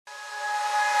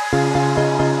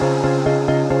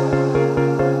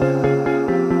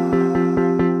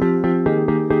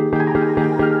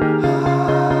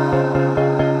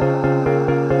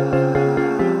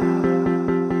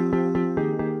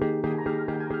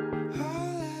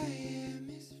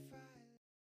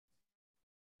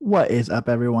What is up,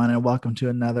 everyone, and welcome to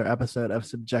another episode of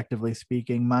Subjectively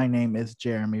Speaking. My name is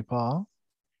Jeremy Paul.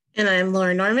 And I'm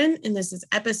Laura Norman, and this is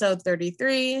episode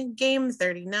 33, game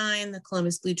 39, the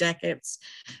Columbus Blue Jackets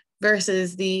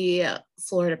versus the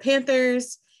Florida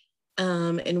Panthers,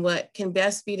 in what can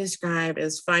best be described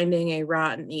as finding a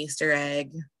rotten Easter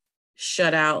egg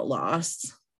shutout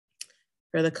loss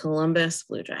for the Columbus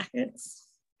Blue Jackets.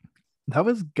 That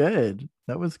was good.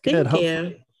 That was good. Thank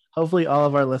you. Hopefully, all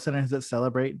of our listeners that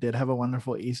celebrate did have a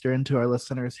wonderful Easter. And to our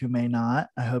listeners who may not,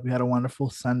 I hope you had a wonderful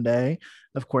Sunday.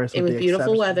 Of course, It was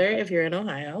beautiful weather if you're in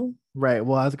Ohio. Right.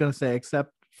 Well, I was going to say,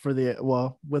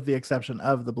 with the exception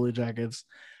of the Blue Jackets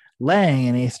laying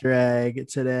an Easter egg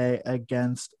today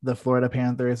against the Florida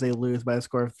Panthers. They lose by a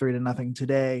score of 3-0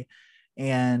 today.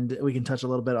 And we can touch a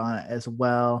little bit on it as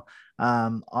well.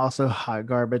 Also, hot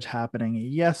garbage happening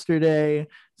yesterday.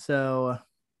 So,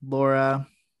 Laura,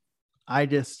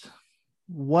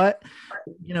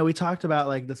 we talked about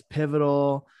like this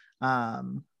pivotal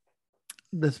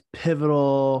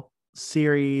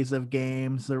series of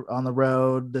games on the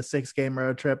road, the 6-game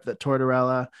road trip that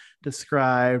Tortorella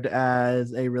described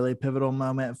as a really pivotal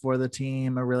moment for the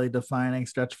team, a really defining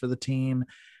stretch for the team.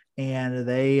 And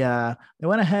they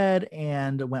went ahead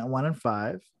and went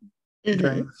 1-5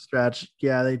 during the stretch.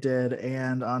 Yeah, they did.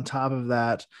 And on top of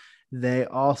that, they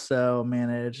also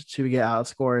managed to get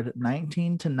outscored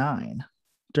 19-9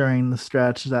 during the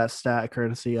stretch. That stat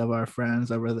courtesy of our friends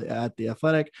over at The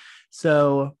Athletic.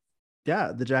 So,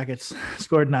 yeah, the Jackets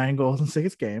scored 9 goals in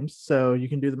 6 games. So you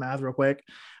can do the math real quick.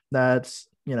 That's,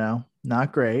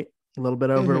 not great. A little bit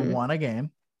over 1 a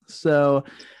game. So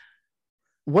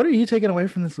what are you taking away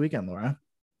from this weekend, Laura?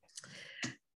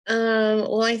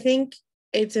 Well, I think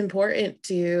it's important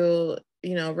to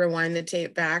rewind the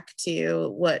tape back to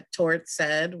what Tort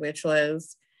said, which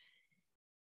was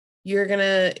you're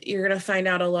gonna find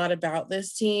out a lot about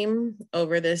this team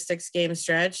over this 6-game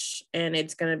stretch, and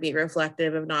it's gonna be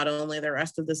reflective of not only the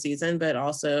rest of the season but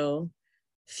also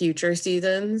future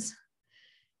seasons.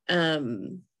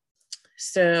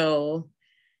 So,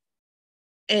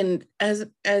 and as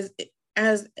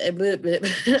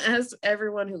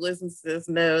everyone who listens to this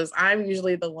knows, I'm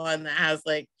usually the one that has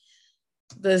like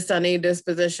the sunny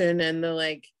disposition and the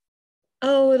like,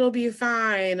 oh, it'll be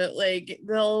fine. Like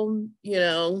they'll,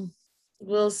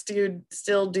 we'll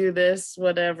still do this,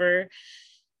 whatever.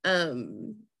 I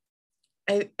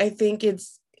think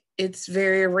it's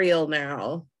very real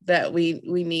now that we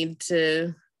need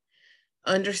to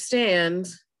understand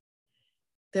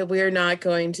that we are not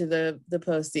going to the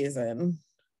postseason,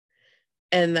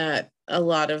 and that a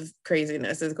lot of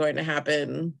craziness is going to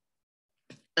happen,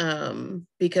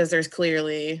 because there's just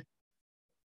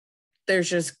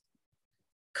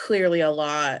clearly a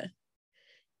lot,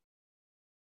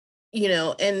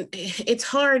 and it's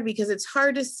hard because it's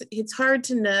hard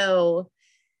to know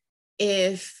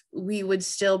if we would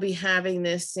still be having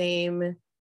this same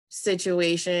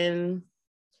situation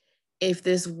if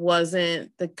this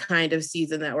wasn't the kind of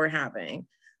season that we're having,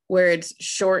 where it's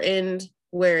shortened,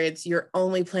 where it's you're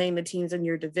only playing the teams in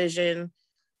your division,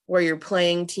 where you're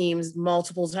playing teams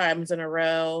multiple times in a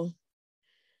row.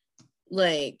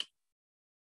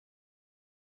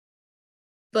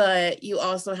 But you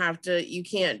also you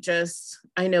can't just,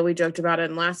 I know we joked about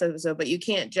it in last episode, but you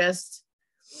can't just,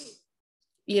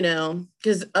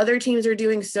 because other teams are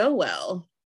doing so well.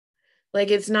 Like,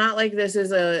 it's not like this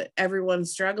is everyone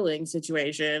struggling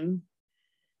situation.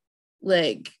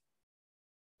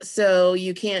 So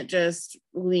you can't just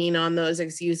lean on those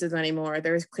excuses anymore.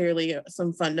 There's clearly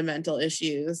some fundamental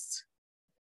issues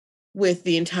with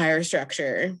the entire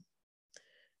structure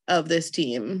of this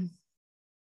team.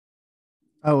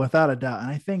 Oh, without a doubt. And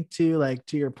I think too, like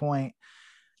to your point,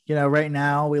 right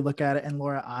now we look at it, and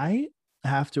Laura, I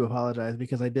have to apologize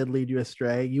because I did lead you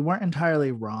astray. You weren't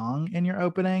entirely wrong in your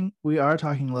opening. We are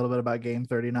talking a little bit about game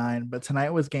 39, but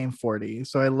tonight was game 40.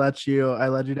 So I led you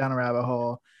down a rabbit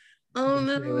hole. Oh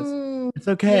no. It's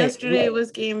okay. Yesterday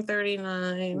was game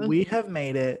 39. We have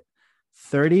made it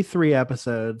 33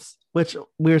 episodes, which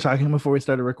we were talking before we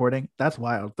started recording. That's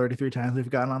wild. 33 times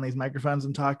we've gotten on these microphones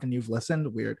and talked and you've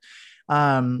listened. Weird.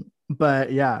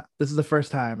 But yeah, this is the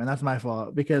first time, and that's my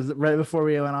fault because right before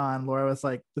we went on, Laura was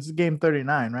like, this is game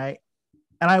 39, right?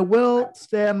 And I will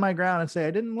stand my ground and say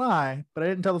I didn't lie, but I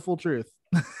didn't tell the full truth.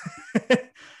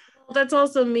 That's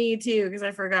also me too, because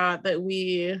I forgot that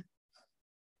we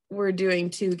were doing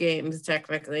 2 games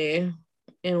technically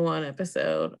in one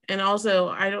episode. And also,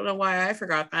 I don't know why I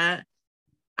forgot that.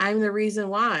 I'm the reason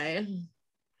why.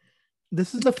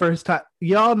 This is the first time.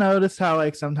 Y'all notice how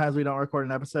like sometimes we don't record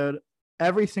an episode?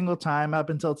 Every single time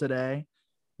up until today,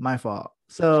 my fault.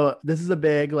 So this is a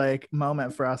big like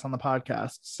moment for us on the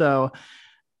podcast. So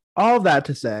all of that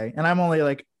to say, and I'm only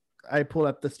like, I pulled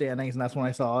up the standings and that's when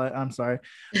I saw it. I'm sorry.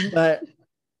 But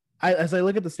as I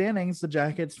look at the standings, the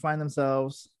Jackets find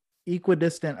themselves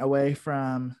equidistant away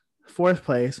from fourth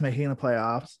place, making the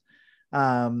playoffs.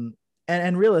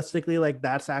 And realistically, like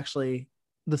that's actually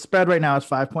the spread right now is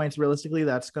 5 points. Realistically,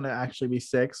 that's going to actually be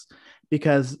 6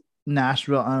 because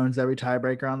Nashville owns every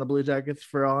tiebreaker on the Blue Jackets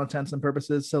for all intents and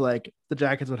purposes. So like the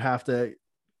Jackets would have to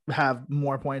have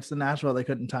more points than Nashville. They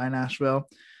couldn't tie Nashville.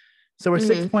 So we're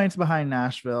 6 points behind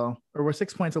Nashville, or we're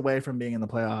 6 points away from being in the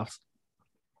playoffs.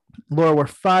 Laura, we're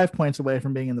 5 points away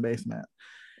from being in the basement.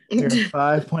 We're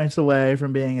 5 points away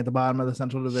from being at the bottom of the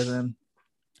Central Division.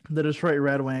 The Detroit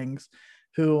Red Wings,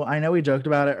 who I know we joked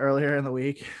about it earlier in the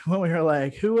week when we were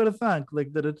like, who would have thunk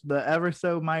like the ever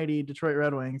so mighty Detroit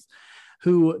Red Wings,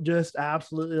 who just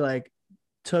absolutely like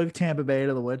took Tampa Bay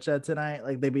to the woodshed tonight.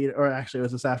 Like they beat, or actually it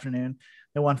was this afternoon.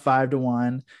 They won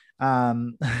 5-1.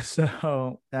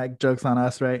 So that joke's on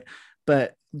us, right?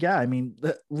 But yeah, I mean,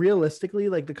 realistically,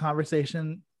 like the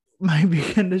conversation might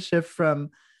begin to shift from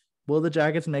will the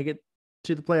Jackets make it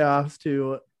to the playoffs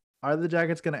to are the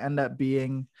Jackets going to end up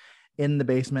being in the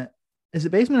basement? Is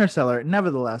it basement or cellar?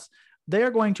 Nevertheless, they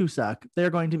are going to suck. They're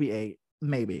going to be 8,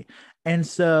 maybe. And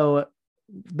so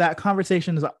that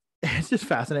conversation is, it's just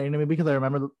fascinating to me because I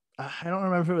don't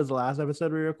remember if it was the last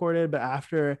episode we recorded, but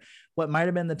after what might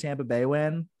have been the Tampa Bay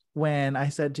win, when I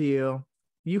said to you,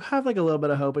 you have like a little bit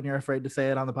of hope and you're afraid to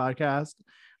say it on the podcast.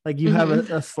 Like you have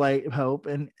a slight hope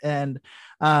and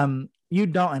you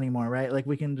don't anymore, right? Like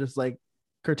we can just like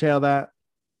curtail that.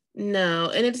 No,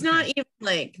 and it's not even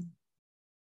like,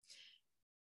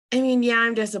 I mean, yeah,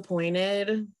 I'm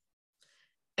disappointed.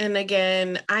 And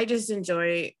again, I just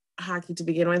enjoy hockey to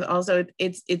begin with. Also,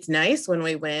 it's nice when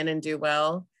we win and do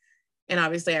well. And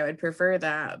obviously I would prefer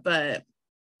that, but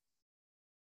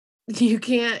you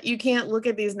can't look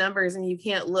at these numbers and you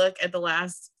can't look at the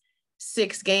last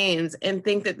 6 games and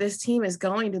think that this team is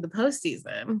going to the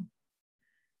postseason.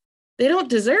 They don't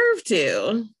deserve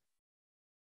to.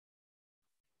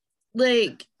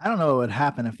 Like, I don't know what would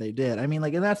happen if they did. I mean,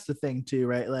 like, and that's the thing too,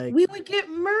 right? Like we would get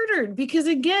murdered because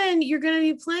again, you're going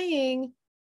to be playing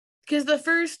because the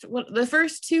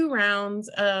first 2 rounds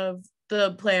of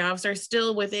the playoffs are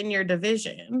still within your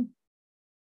division.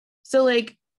 So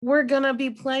like we're going to be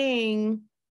playing,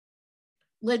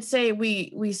 let's say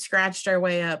we scratched our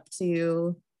way up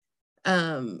to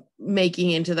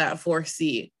making into that 4th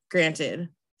seat. Granted,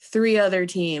 3 other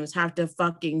teams have to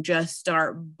fucking just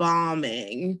start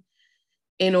bombing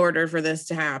in order for this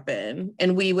to happen.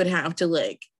 And we would have to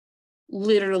like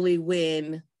literally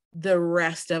win the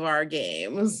rest of our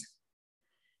games.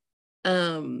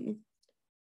 We're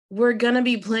going to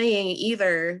be playing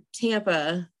either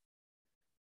Tampa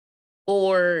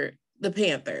or the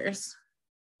Panthers.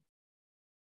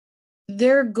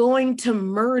 They're going to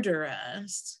murder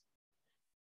us.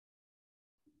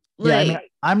 Yeah, I mean,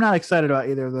 I'm not excited about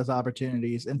either of those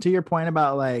opportunities. And to your point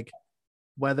about like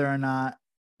whether or not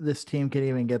this team can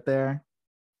even get there.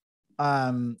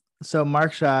 So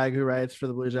Mark Scheig, who writes for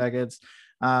the Blue Jackets,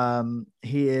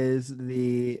 he is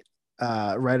the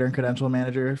writer and credential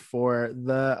manager for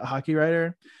the Hockey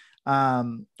Writer,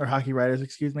 or Hockey Writers,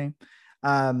 excuse me.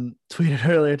 Tweeted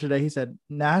earlier today. He said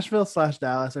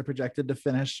Nashville/Dallas are projected to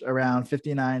finish around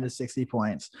 59 to 60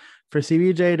 points. For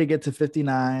CBJ to get to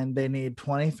 59, they need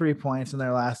 23 points in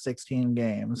their last 16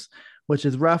 games, which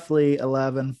is roughly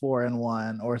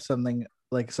 11-4-1 or something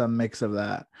like some mix of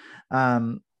that.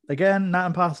 Again, not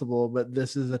impossible, but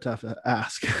this is a tough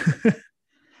ask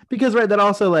because right, that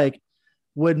also like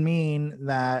would mean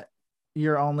that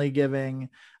you're only giving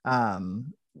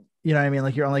you know what I mean?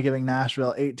 Like you're only giving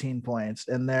Nashville 18 points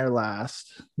in their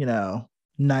last,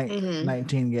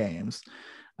 19 games,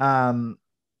 or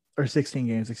 16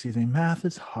 games, excuse me. Math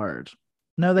is hard.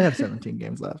 No, they have 17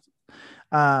 games left.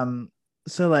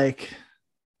 So like,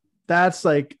 that's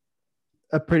like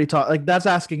a pretty tall, like that's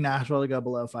asking Nashville to go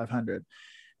below 500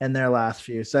 in their last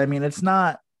few. So, I mean, it's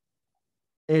not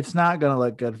going to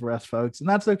look good for us folks, and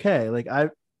that's okay. Like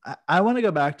I want to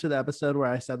go back to the episode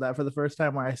where I said that for the first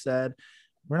time, where I said,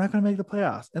 we're not going to make the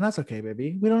playoffs. And that's okay,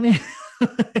 baby. We don't need,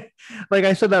 like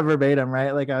I said that verbatim,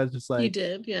 right? Like I was just like, you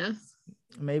did. Yeah.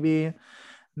 Maybe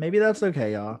that's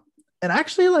okay, y'all. And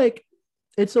actually, like,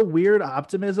 it's a weird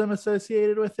optimism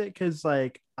associated with it. Cause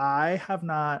like, I have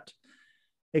not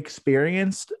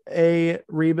experienced a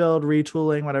rebuild,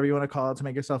 retooling, whatever you want to call it, to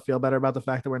make yourself feel better about the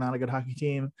fact that we're not a good hockey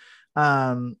team.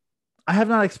 I have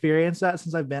not experienced that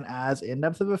since I've been as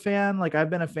in-depth of a fan. Like I've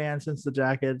been a fan since the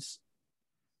Jackets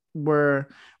were,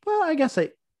 well, I guess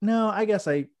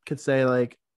I could say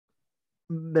like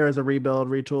there was a rebuild,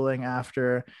 retooling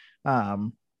after,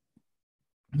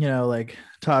 like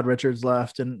Todd Richards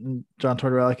left and John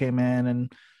Tortorella came in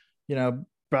and,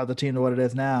 brought the team to what it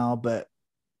is now. But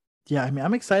yeah, I mean,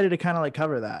 I'm excited to kind of like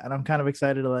cover that, and I'm kind of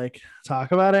excited to like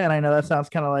talk about it. And I know that sounds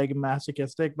kind of like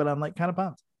masochistic, but I'm like kind of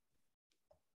pumped.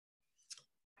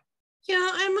 Yeah,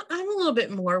 I'm a little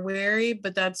bit more wary,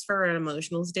 but that's for an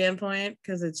emotional standpoint,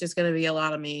 because it's just going to be a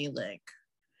lot of me like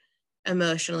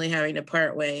emotionally having to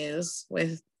part ways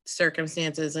with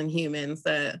circumstances and humans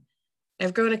that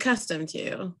I've grown accustomed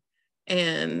to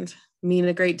and mean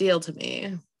a great deal to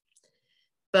me.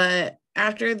 But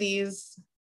after these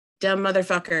dumb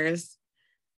motherfuckers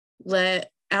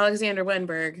let Alexander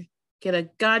Wenberg get a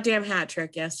goddamn hat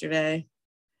trick yesterday,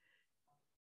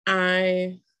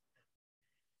 I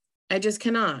just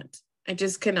cannot. I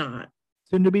just cannot.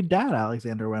 Soon to be dad,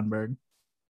 Alexander Wenberg.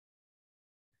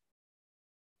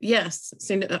 Yes.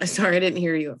 Sorry, I didn't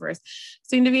hear you at first.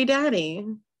 Soon to be daddy.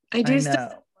 I do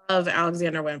still love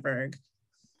Alexander Wenberg.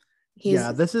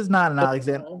 This is not an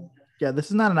Alexander. Yeah, this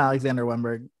is not an Alexander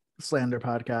Wenberg slander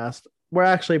podcast. We're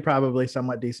actually probably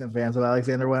somewhat decent fans of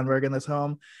Alexander Wenberg in this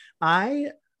home.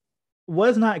 I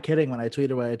was not kidding when I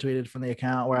tweeted what I tweeted from the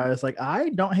account, where I was like, I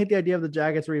don't hate the idea of the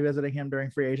Jackets revisiting him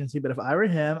during free agency, but if I were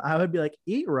him, I would be like,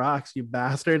 eat rocks, you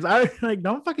bastards. I would like,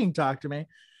 don't fucking talk to me.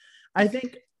 I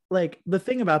think like the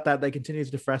thing about that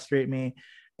continues to frustrate me,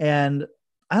 and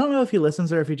I don't know if he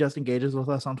listens or if he just engages with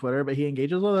us on Twitter, but he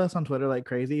engages with us on Twitter like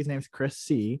crazy. His name's Chris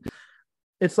C.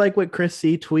 It's like what Chris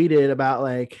C tweeted about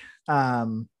like,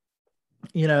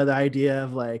 the idea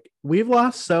of like, we've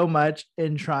lost so much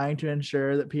in trying to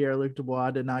ensure that Pierre-Luc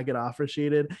Dubois did not get offer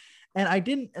sheeted. And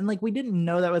we didn't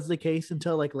know that was the case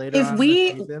until like later on in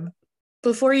the season.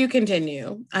 Before you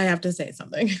continue, I have to say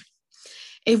something.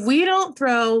 If we don't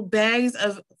throw bags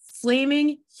of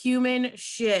flaming human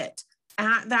shit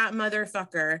at that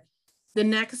motherfucker the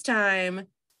next time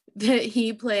that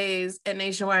he plays at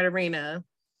Nationwide Arena,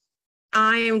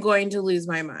 I am going to lose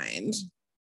my mind.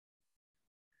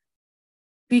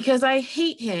 Because I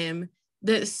hate him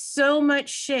that so much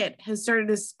shit has started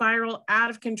to spiral out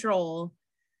of control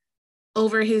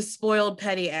over his spoiled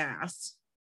petty ass.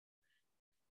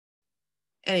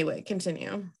 Anyway,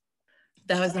 continue.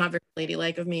 That was not very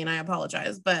ladylike of me, and I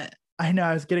apologize, but I know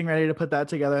I was getting ready to put that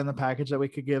together in the package that we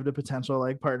could give to potential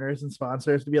like partners and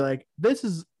sponsors to be like, this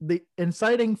is the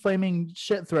inciting flaming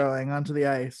shit throwing onto the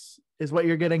ice is what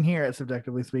you're getting here at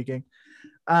Subjectively Speaking.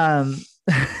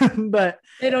 But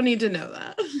they don't need to know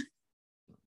that.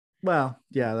 Well,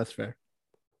 yeah, that's fair.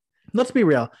 Let's be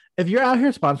real. If you're out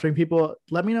here sponsoring people,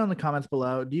 let me know in the comments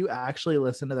below. Do you actually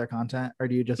listen to their content, or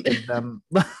do you just give them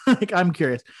like, I'm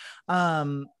curious.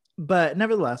 But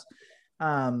nevertheless,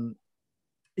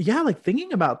 like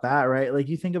thinking about that, right? Like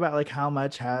you think about like how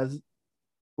much has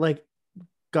like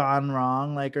gone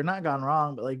wrong, like, or not gone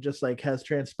wrong, but like just like has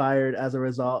transpired as a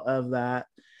result of that.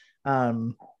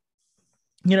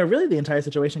 Really the entire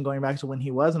situation going back to when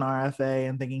he was an RFA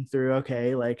and thinking through,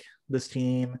 okay, like this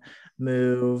team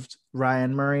moved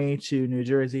Ryan Murray to New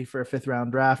Jersey for a 5th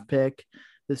round draft pick.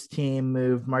 This team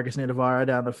moved Marcus Nudavara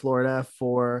down to Florida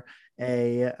for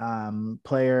a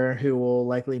player who will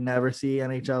likely never see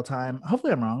NHL time.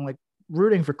 Hopefully I'm wrong, like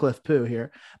rooting for Cliff Poo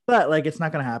here, but like, it's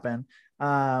not going to happen.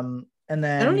 And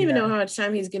then I don't even know how much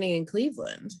time he's getting in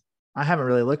Cleveland. I haven't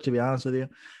really looked, to be honest with you,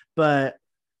 but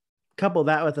couple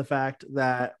that with the fact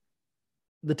that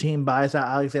the team buys out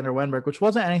Alexander Wenberg, which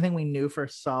wasn't anything we knew for a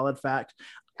solid fact.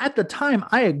 At the time,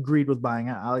 I agreed with buying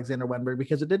out Alexander Wenberg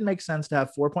because it didn't make sense to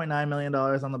have $4.9 million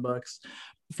on the books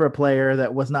for a player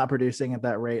that was not producing at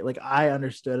that rate. Like I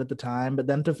understood at the time, but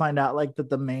then to find out like that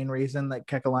the main reason that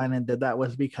Kekalainen did that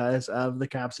was because of the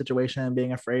cap situation and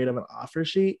being afraid of an offer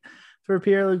sheet for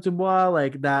Pierre-Luc Dubois,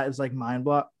 like that is like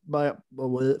mind-boggling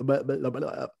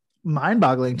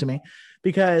to me,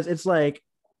 because it's like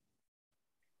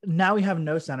now we have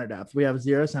no center depth. We have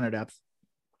 0 center depth.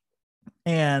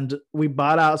 And we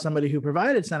bought out somebody who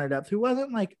provided center depth, who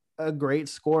wasn't like a great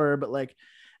scorer, but like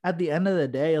at the end of the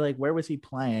day, like where was he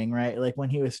playing, right? Like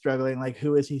when he was struggling, like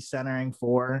who is he centering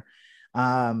for?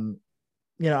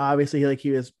 Obviously like he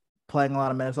was playing a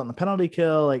lot of minutes on the penalty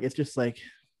kill. Like it's just like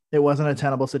it wasn't a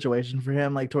tenable situation for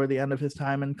him, like toward the end of his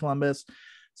time in Columbus.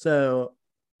 So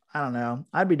I don't know.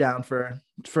 I'd be down for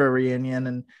a reunion,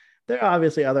 and there are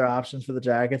obviously other options for the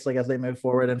Jackets, like as they move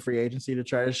forward in free agency to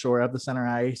try to shore up the center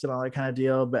ice and all that kind of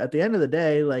deal. But at the end of the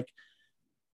day, like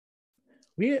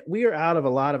we are out of a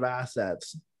lot of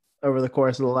assets over the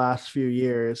course of the last few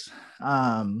years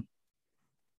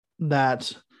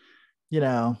that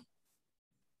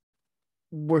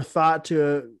were thought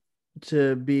to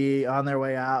to be on their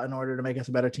way out in order to make us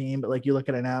a better team. But like you look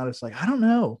at it now, it's like I don't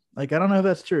know. Like I don't know if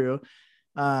that's true.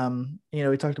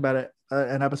 We talked about it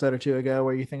an episode or two ago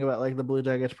where you think about like the Blue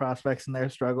Jackets prospects and their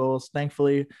struggles.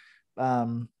 Thankfully,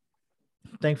 Emil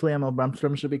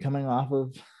Brumstrom should be coming off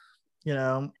of,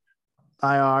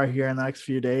 IR here in the next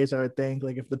few days. I would think,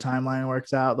 like if the timeline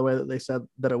works out the way that they said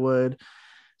that it would.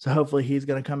 So hopefully he's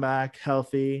going to come back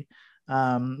healthy.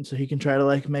 So he can try to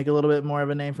like make a little bit more of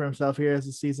a name for himself here as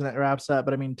the season wraps up.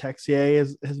 But I mean,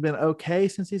 Texier has been okay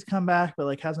since he's come back, but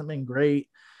like hasn't been great.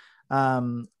 I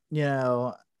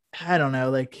don't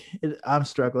know. I'm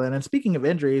struggling. And speaking of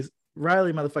injuries,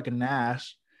 Riley motherfucking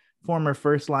Nash, former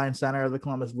first line center of the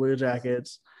Columbus Blue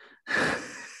Jackets. He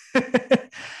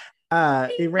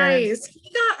got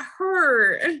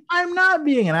hurt. I'm not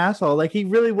being an asshole. Like he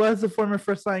really was the former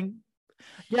first line.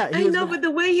 Yeah, I know, but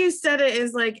the way you said it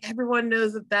is like everyone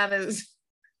knows that is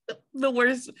the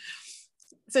worst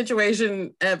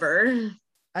situation ever.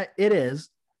 It is.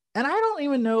 And I don't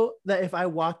even know that if I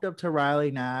walked up to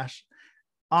Riley Nash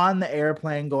on the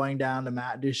airplane going down to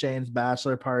Matt Duchene's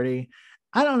bachelor party,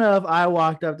 I don't know if I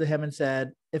walked up to him and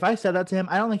said, if I said that to him,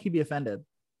 I don't think he'd be offended.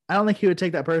 I don't think he would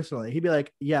take that personally. He'd be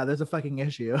like, yeah, there's a fucking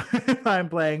issue if I'm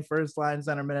playing first line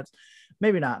center minutes.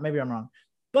 Maybe not. Maybe I'm wrong.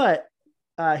 But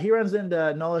he runs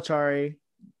into Noel Acciari.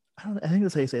 I think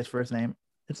that's how you say his first name.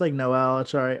 It's like Noel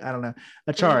Acciari. I don't know.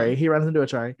 Acciari. He runs into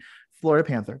Acciari, Florida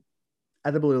Panther,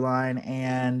 at the blue line.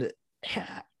 And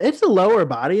it's a lower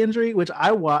body injury, which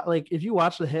if you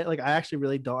watch the hit, like I actually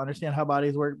really don't understand how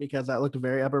bodies work because that looked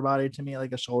very upper body to me,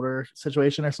 like a shoulder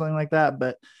situation or something like that.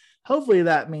 But hopefully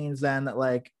that means then that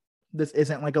like this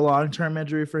isn't like a long-term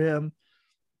injury for him.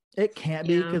 It can't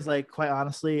be because like quite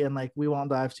honestly, and like we won't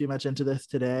dive too much into this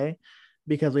today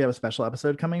because we have a special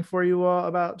episode coming for you all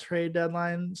about trade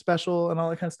deadline special and all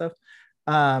that kind of stuff.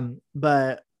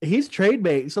 But he's trade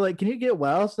bait. So like, can you get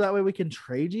well so that way we can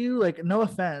trade you? Like, no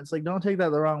offense. Like, don't take that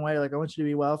the wrong way. Like, I want you to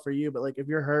be well for you, but like, if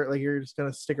you're hurt, like you're just going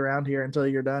to stick around here until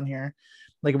you're done here.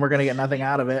 Like, and we're going to get nothing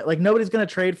out of it. Like nobody's going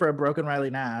to trade for a broken Riley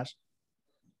Nash.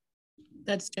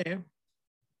 That's true.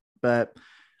 But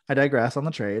I digress on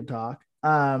the trade talk.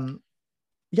 I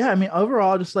mean,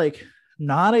 overall, just like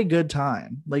not a good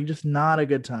time, like just not a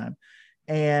good time.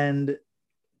 And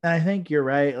I think you're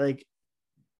right. Like,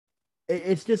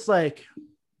 it's just like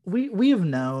we have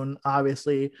known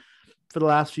obviously for the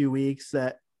last few weeks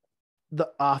that the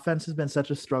offense has been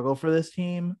such a struggle for this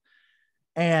team.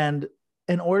 And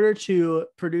in order to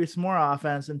produce more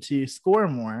offense and to score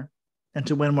more and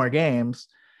to win more games,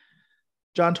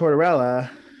 John Tortorella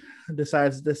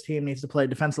decides this team needs to play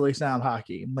defensively sound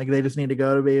hockey. Like they just need to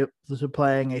go to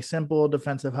playing a simple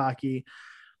defensive hockey.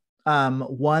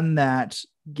 One that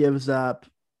gives up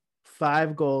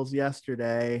 5 goals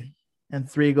yesterday and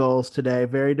 3 goals today,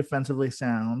 very defensively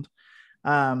sound.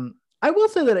 I will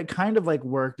say that it kind of like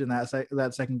worked in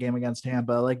that second game against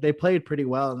Tampa. Like they played pretty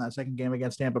well in that second game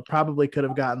against Tampa, probably could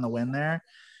have gotten the win there,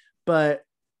 but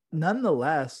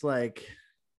nonetheless, like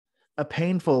a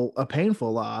painful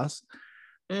loss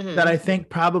that I think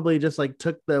probably just like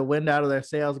took the wind out of their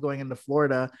sails going into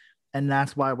Florida. And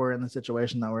that's why we're in the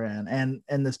situation that we're in.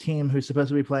 And this team who's supposed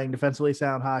to be playing defensively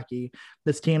sound hockey,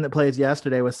 this team that plays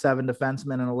yesterday with 7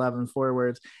 defensemen and 11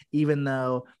 forwards, even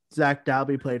though Zach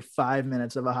Dalby played 5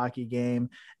 minutes of a hockey game.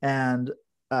 And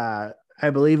I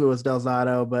believe it was Del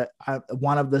Zotto, but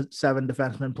one of the 7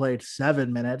 defensemen played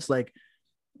 7 minutes. Like,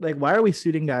 why are we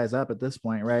suiting guys up at this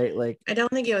point, right? Like, I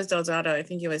don't think it was Del Zotto. I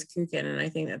think it was Kukin, and I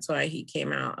think that's why he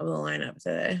came out of the lineup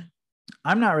today.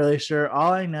 I'm not really sure.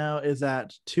 All I know is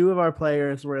that 2 of our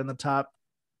players were in the top,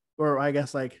 or I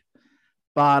guess like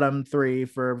bottom 3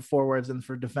 for forwards and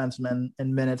for defensemen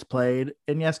in minutes played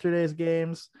in yesterday's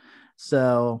games.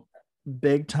 So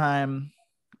big time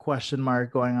question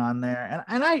mark going on there.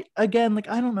 And I, again, like,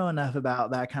 I don't know enough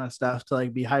about that kind of stuff to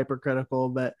like be hypercritical,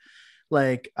 but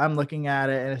like I'm looking at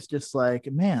it and it's just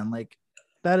like, man, like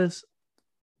that is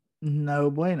no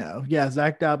bueno. Yeah,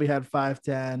 Zach Dalby had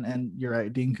 510, and you're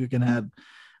right, Dean Kukin had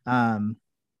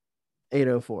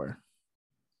 804.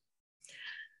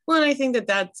 Well, and I think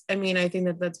that's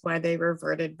why they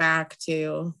reverted back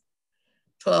to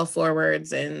 12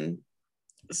 forwards and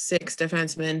 6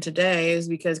 defensemen today, is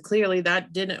because clearly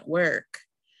that didn't work.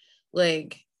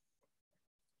 Like,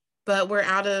 but we're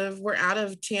out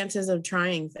of chances of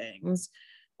trying things.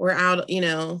 We're out,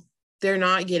 they're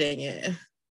not getting it.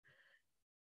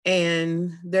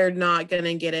 And they're not going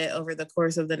to get it over the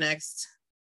course of the next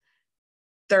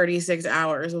 36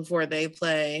 hours before they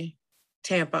play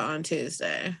Tampa on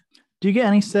Tuesday. Do you get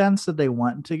any sense that they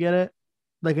want to get it?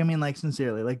 Like, I mean, like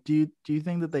sincerely, like, do you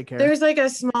think that they care? There's like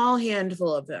a small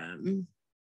handful of them.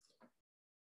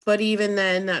 But even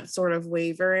then, that's sort of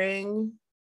wavering.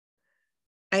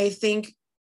 I think,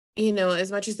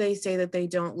 as much as they say that they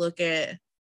don't look at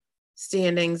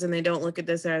standings and they don't look at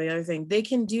this or the other thing, they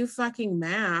can do fucking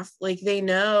math. Like, they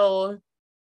know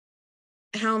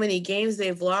how many games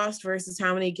they've lost versus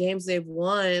how many games they've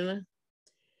won.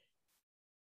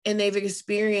 And they've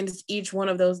experienced each one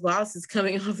of those losses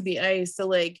coming off the ice. So,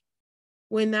 like,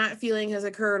 when that feeling has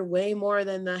occurred way more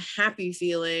than the happy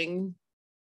feeling,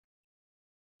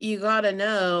 you gotta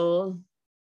know.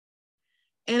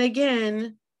 And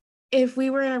again, if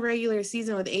we were in a regular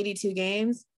season with 82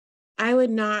 games, I would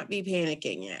not be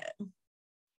panicking yet.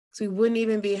 So we wouldn't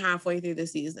even be halfway through the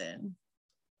season.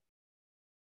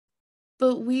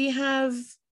 But we have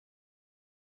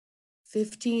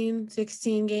 15,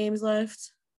 16 games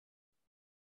left.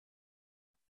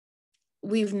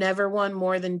 We've never won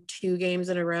more than 2 games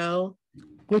in a row.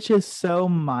 Which is so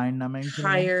mind-numbing.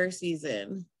 Entire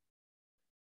season.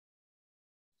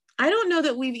 I don't know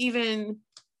that we've even...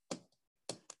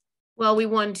 Well, we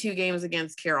won 2 games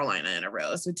against Carolina in a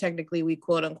row. So technically we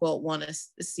quote unquote won a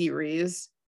series.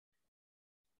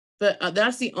 But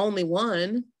that's the only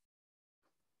one.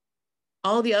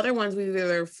 All the other ones we've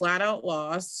either flat out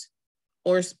lost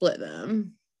or split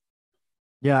them.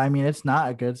 Yeah, I mean, it's not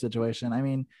a good situation. I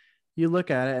mean, you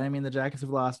look at it, and I mean, the Jackets have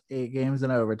lost 8 games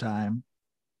in overtime.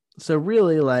 So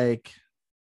really, like,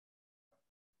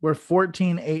 we're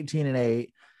 14, 18, and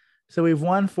 8. So we've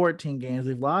won 14 games.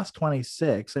 We've lost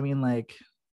 26. I mean, like,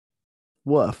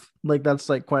 woof. Like, that's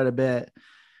like quite a bit.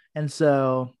 And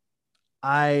so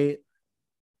I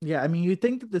mean, you'd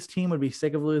think that this team would be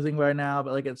sick of losing by now,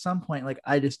 but like at some point, like,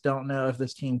 I just don't know if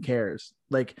this team cares.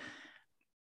 Like,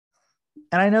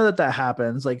 and I know that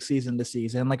happens like season to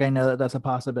season. Like, I know that that's a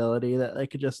possibility that they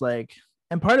could just like,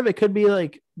 and part of it could be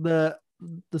like the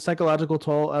psychological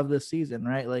toll of this season,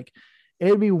 right? Like, it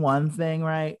would be one thing,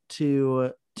 right,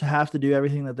 to have to do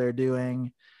everything that they're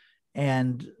doing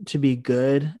and to be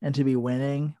good and to be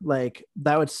winning. Like,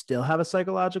 that would still have a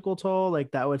psychological toll.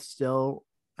 Like, that would still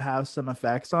have some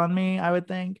effects on me, I would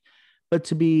think. But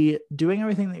to be doing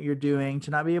everything that you're doing,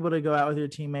 to not be able to go out with your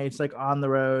teammates like on the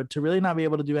road, to really not be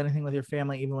able to do anything with your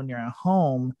family even when you're at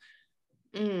home,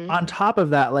 on top of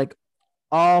that, like,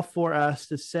 all for us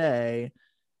to say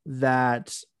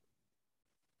that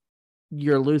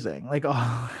you're losing, like,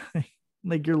 oh,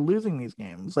 like, you're losing these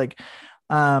games, like,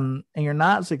 and you're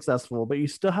not successful, but you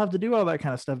still have to do all that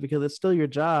kind of stuff because it's still your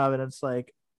job. And it's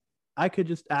like, I could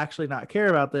just actually not care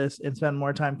about this and spend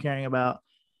more time caring about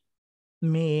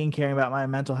me and caring about my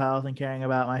mental health and caring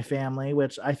about my family,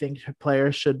 which I think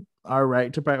players are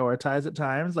right to prioritize at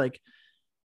times. Like,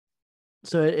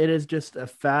 so it is just a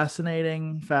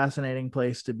fascinating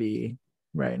place to be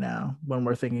right now when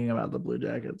we're thinking about the Blue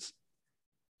Jackets.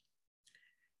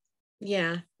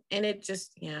 Yeah. And it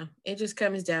just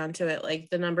comes down to it. Like,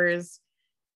 the numbers,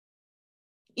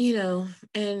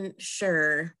 and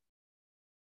sure,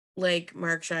 like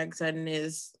Mark Shag said in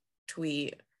his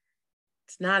tweet,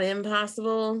 it's not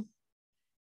impossible,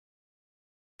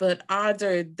 but odds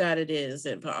are that it is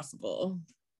impossible.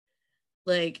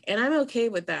 Like, and I'm okay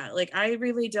with that. Like, I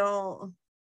don't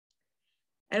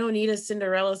need a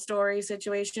Cinderella story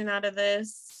situation out of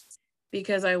this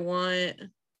because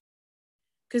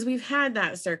we've had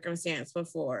that circumstance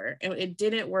before and it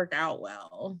didn't work out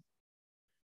well.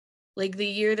 Like, the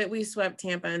year that we swept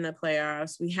Tampa in the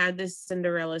playoffs, we had this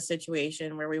Cinderella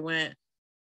situation where we went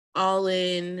all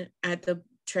in at the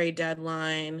trade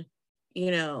deadline.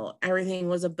 Everything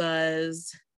was a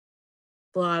buzz,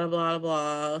 blah, blah,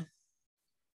 blah.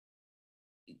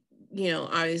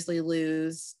 Obviously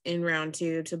lose in round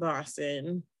 2 to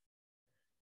Boston.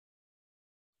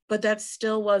 But that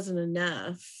still wasn't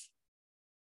enough.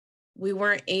 We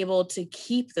weren't able to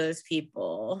keep those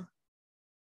people.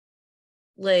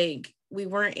 Like, we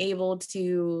weren't able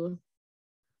to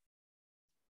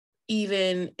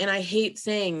even, and I hate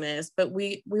saying this, but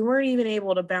we weren't even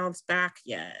able to bounce back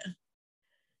yet.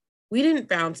 We didn't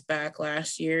bounce back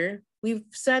last year. We've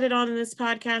said it on this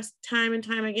podcast time and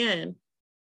time again.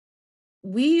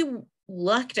 We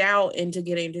lucked out into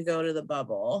getting to go to the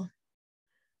bubble.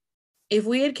 If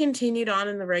we had continued on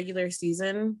in the regular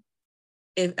season,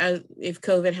 if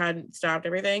COVID hadn't stopped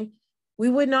everything, we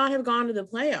would not have gone to the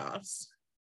playoffs.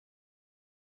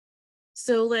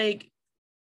 So, like,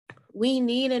 we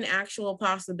need an actual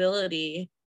possibility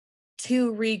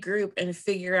to regroup and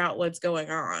figure out what's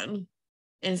going on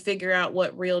and figure out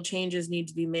what real changes need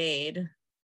to be made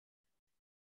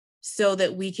so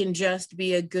that we can just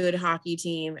be a good hockey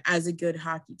team as a good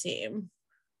hockey team.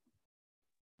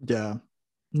 Yeah.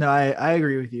 No, I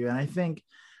agree with you. And I think,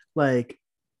 like,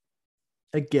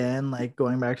 again, like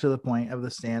going back to the point of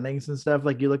the standings and stuff,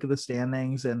 like you look at the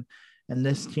standings and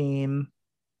this team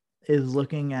is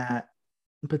looking at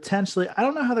potentially, I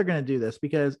don't know how they're going to do this,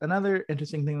 because another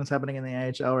interesting thing that's happening in the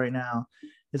NHL right now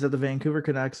is that the Vancouver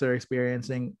Canucks are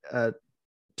experiencing a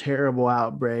terrible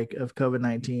outbreak of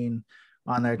COVID-19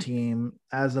 on their team.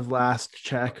 As of last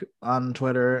check on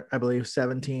Twitter, I believe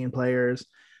 17 players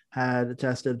had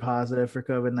tested positive for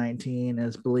COVID-19.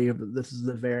 It's believed that this is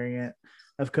the variant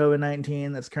of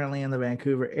COVID-19 that's currently in the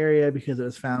Vancouver area because it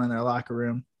was found in their locker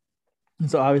room.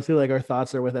 And so obviously, like, our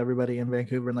thoughts are with everybody in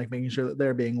Vancouver and like making sure that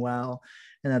they're being well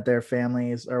and that their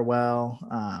families are well.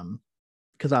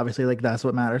 Because obviously, like, that's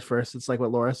what matters first. It's like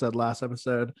what Laura said last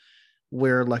episode.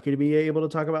 We're lucky to be able to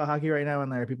talk about hockey right now,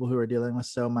 and there are people who are dealing with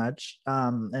so much.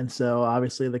 And so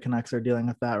obviously the Canucks are dealing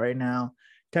with that right now.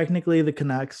 Technically, the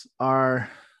Canucks are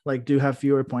like do have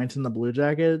fewer points than the Blue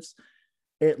Jackets.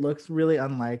 It looks really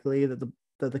unlikely that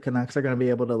the Canucks are going to be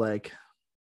able to like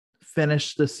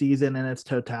finish the season in its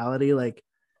totality. Like,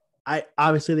 I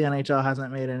obviously the NHL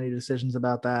hasn't made any decisions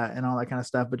about that and all that kind of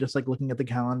stuff, but just like looking at the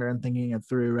calendar and thinking it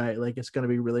through, right? Like, it's going to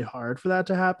be really hard for that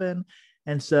to happen.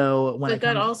 And so when but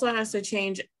that also has to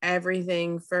change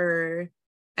everything for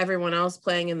everyone else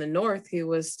playing in the North who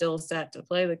was still set to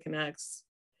play the Canucks,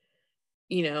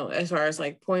 you know, as far as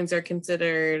like points are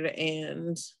considered.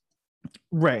 And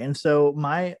right. And so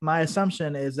my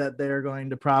assumption is that they're going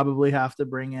to probably have to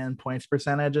bring in points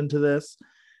percentage into this.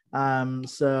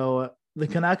 So the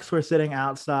Canucks were sitting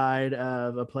outside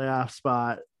of a playoff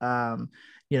spot.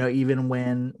 You know, even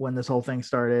when this whole thing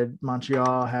started,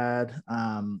 Montreal had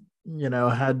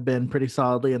had been pretty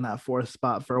solidly in that fourth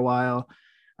spot for a while.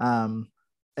 And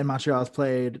Montreal has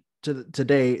played to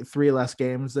date 3 less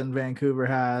games than Vancouver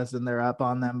has, and they're up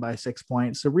on them by 6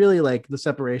 points. So really, like, the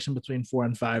separation between 4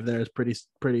 and 5 there is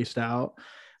pretty stout.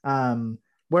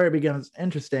 Where it becomes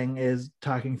interesting is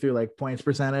talking through like points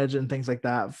percentage and things like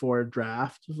that for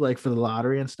draft, like for the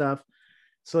lottery and stuff.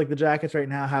 So like the Jackets right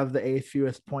now have the 8th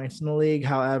fewest points in the league.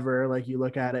 However, like you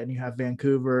look at it and you have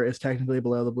Vancouver is technically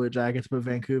below the Blue Jackets, but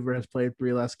Vancouver has played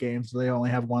 3 less games, so they only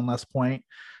have 1 less point.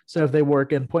 So if they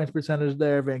work in points percentage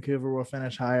there, Vancouver will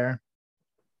finish higher.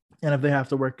 And if they have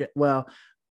to work it, well,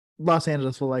 Los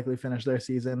Angeles will likely finish their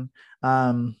season.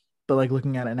 But like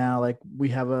looking at it now, like we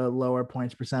have a lower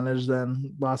points percentage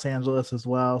than Los Angeles as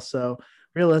well. So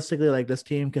realistically, like this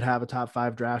team could have a top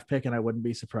 5 draft pick, and I wouldn't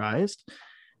be surprised.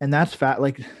 And that's fat.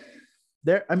 Like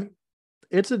there, I mean,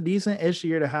 it's a decent-ish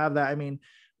year to have that. I mean,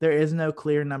 there is no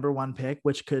clear number 1 pick,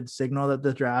 which could signal that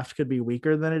the draft could be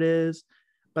weaker than it is.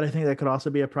 But I think that could also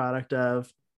be a product of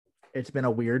it's been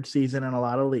a weird season in a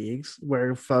lot of leagues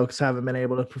where folks haven't been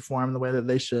able to perform the way that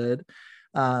they should.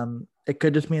 It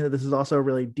could just mean that this is also a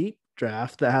really deep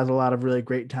draft that has a lot of really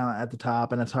great talent at the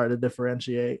top, and it's hard to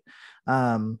differentiate.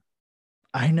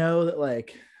 I know that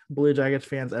like Blue Jackets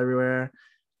fans everywhere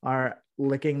are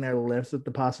licking their lips at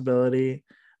the possibility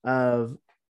of,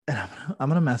 and I'm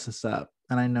going to mess this up,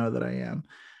 and I know that I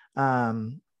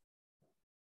am,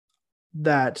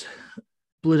 that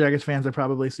Blue Jackets fans are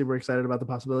probably super excited about the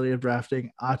possibility of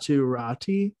drafting Aatu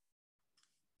Räty.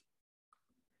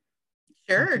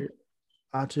 sure.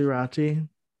 Aatu Räty.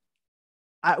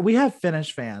 We have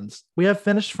Finnish fans. We have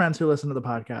Finnish friends who listen to the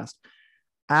podcast.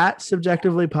 At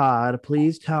Subjectively Pod,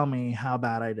 please tell me how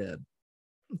bad I did.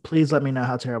 Please let me know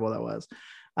how terrible that was.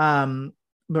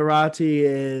 Räty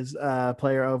is a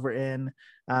player over in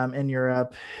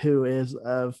Europe who is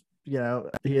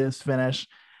he is Finnish.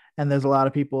 And there's a lot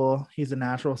of people, he's a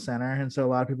natural center. And so a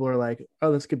lot of people are like,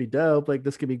 oh, this could be dope. Like,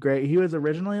 this could be great. He was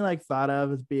originally like thought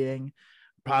of as being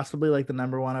possibly like the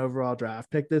number 1 overall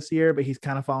draft pick this year, but he's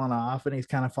kind of fallen off and he's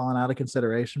kind of fallen out of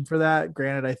consideration for that.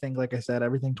 Granted, I think, like I said,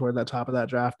 everything toward that top of that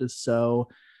draft is so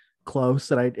close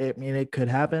that I mean, it could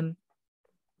happen.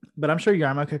 But I'm sure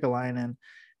Jarmo Kekalainen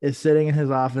is sitting in his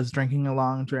office drinking a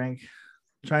long drink,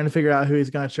 trying to figure out who he's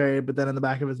going to trade. But then in the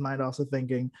back of his mind, also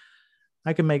thinking,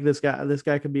 I can make this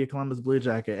guy could be a Columbus Blue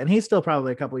Jacket. And he's still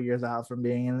probably a couple of years out from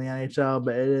being in the NHL,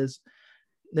 but it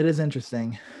is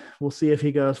interesting. We'll see if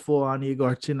he goes full on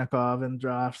Igor Chinakov and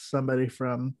drafts somebody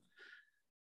from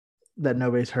that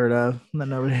nobody's heard of, that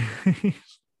nobody,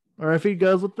 or if he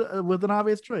goes with an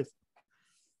obvious choice.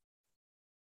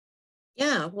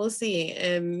 Yeah, we'll see.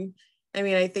 And I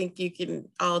mean, I think you can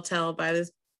all tell by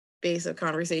this basic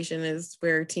conversation is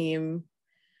where team,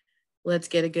 let's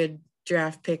get a good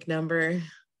draft pick number.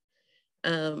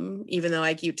 Even though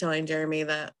I keep telling Jeremy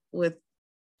that with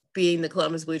being the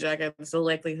Columbus Blue Jackets, the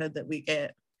likelihood that we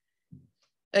get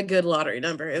a good lottery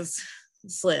number is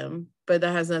slim, but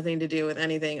that has nothing to do with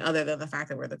anything other than the fact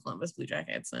that we're the Columbus Blue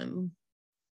Jackets. And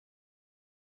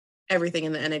everything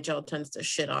in the NHL tends to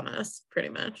shit on us pretty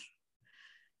much.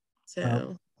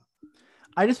 So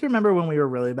I just remember when we were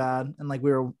really bad and like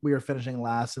we were finishing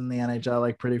last in the NHL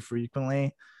like pretty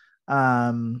frequently.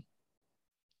 And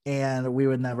we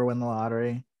would never win the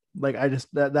lottery. Like I just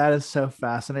that is so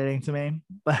fascinating to me.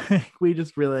 Like we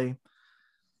just really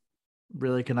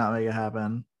could not make it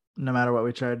happen no matter what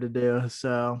we tried to do.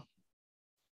 So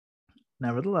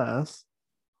nevertheless.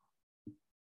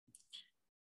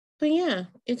 But yeah,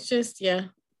 it's just,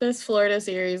 this Florida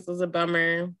series was a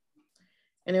bummer.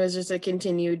 And it was just a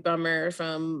continued bummer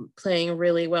from playing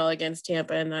really well against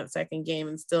Tampa in that second game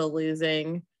and still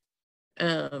losing.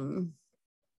 And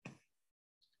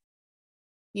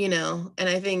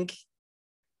I think,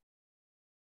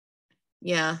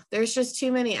 there's just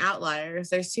too many outliers.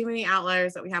 There's too many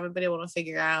outliers that we haven't been able to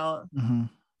figure out. Mm-hmm.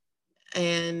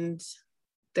 And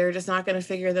they're just not going to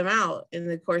figure them out in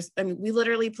the course. I mean, we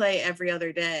literally play every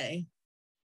other day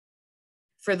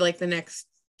for like the next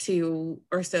 2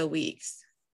 or so weeks.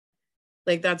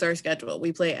 Like that's our schedule.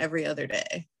 We play every other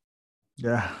day.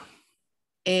 Yeah.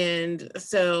 And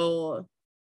so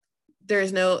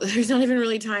there's not even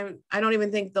really time. I don't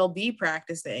even think they'll be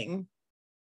practicing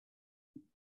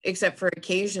except for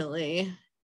occasionally.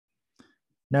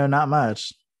 No, not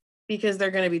much. Because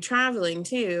they're going to be traveling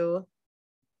too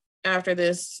after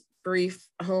this brief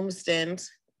home stint.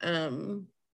 And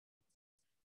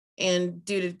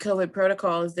due to COVID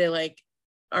protocols, they like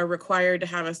are required to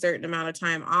have a certain amount of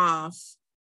time off.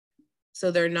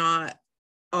 So they're not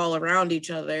all around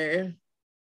each other.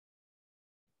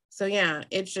 So yeah,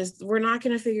 it's just, we're not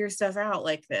going to figure stuff out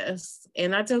like this.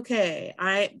 And that's okay.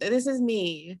 This is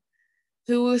me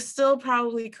who will still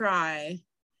probably cry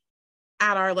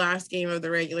at our last game of the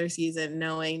regular season,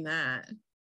 knowing that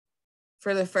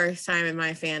for the first time in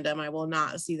my fandom, I will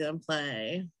not see them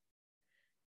play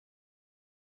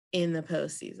in the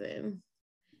postseason.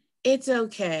 It's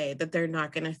okay that they're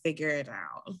not going to figure it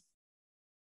out.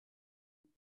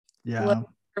 Yeah. What I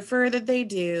prefer that they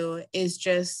do is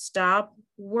just stop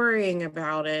worrying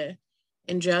about it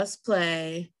and just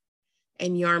play,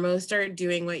 and Jarmo start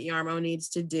doing what Jarmo needs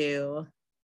to do.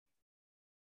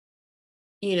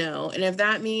 And if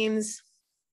that means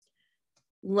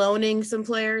loaning some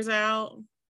players out,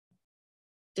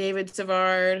 David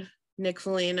Savard, Nick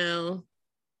Foligno,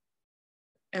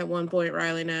 at one point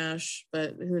Riley Nash,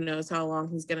 but who knows how long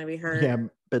he's going to be hurt. Yeah,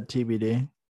 but TBD.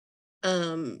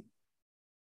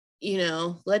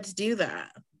 Let's do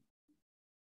that.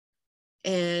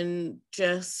 And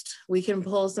just, we can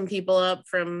pull some people up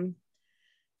from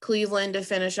Cleveland to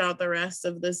finish out the rest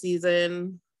of the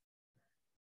season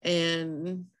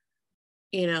and,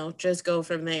 just go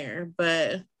from there.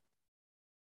 But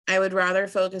I would rather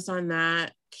focus on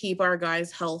that, keep our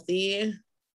guys healthy,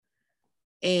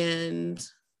 and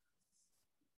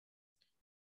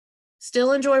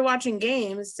still enjoy watching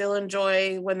games, still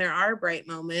enjoy when there are bright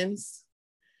moments,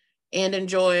 and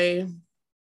enjoy,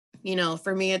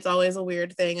 for me, it's always a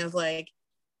weird thing of like,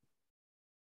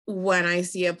 when I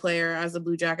see a player as a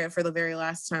Blue Jacket for the very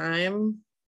last time,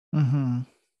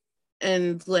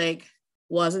 and like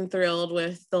wasn't thrilled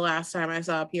with the last time I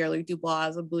saw Pierre-Luc Dubois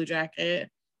as a Blue Jacket,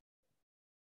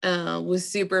 was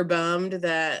super bummed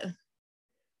that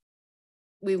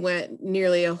we went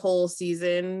nearly a whole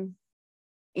season.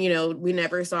 We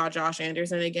never saw Josh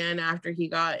Anderson again after he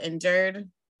got injured.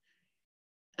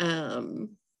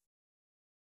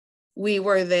 We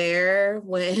were there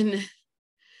when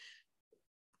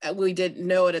we didn't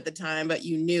know it at the time, but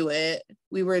you knew it.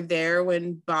 We were there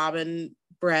when Bob and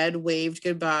Brad waved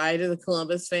goodbye to the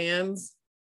Columbus fans.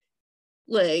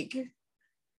 Like,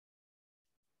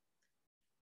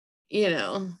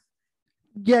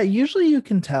 Yeah, usually you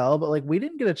can tell, but like we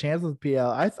didn't get a chance with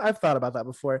PL. I've thought about that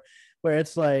before, where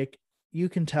it's like you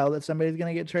can tell that somebody's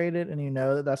going to get traded and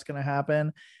that that's going to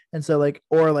happen. And so like,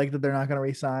 or like that they're not going to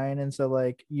resign. And so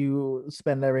like you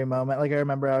spend every moment. Like I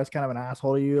remember I was kind of an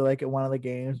asshole to you like at one of the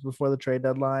games before the trade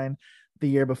deadline the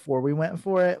year before we went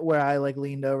for it, where I like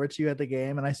leaned over to you at the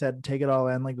game and I said, take it all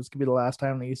in. Like this could be the last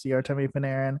time that you see Artemi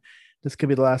Panarin. This could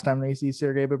be the last time that you see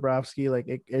Sergei Bobrovsky. Like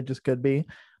it just could be.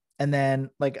 And then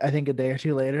like, I think a day or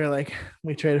two later, like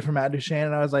we traded for Matt Duchene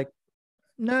and I was like,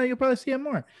 no, you'll probably see him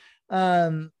more.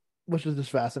 Which is just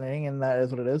fascinating. And that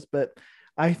is what it is. But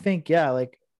I think, yeah,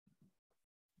 like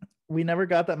we never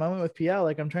got that moment with PL.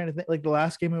 Like I'm trying to think, like the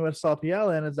last game we would have saw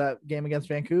PL in is that game against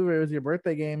Vancouver. It was your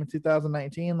birthday game in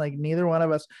 2019. Like neither one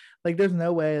of us, like there's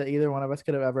no way that either one of us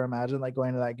could have ever imagined like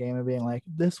going to that game and being like,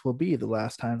 this will be the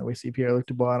last time that we see Pierre-Luc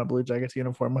Dubois in a Blue Jackets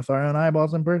uniform with our own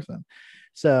eyeballs in person.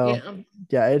 So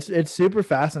yeah, it's super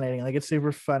fascinating. Like it's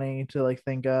super funny to like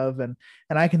think of, and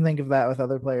I can think of that with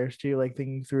other players too. Like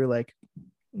thinking through like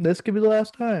this could be the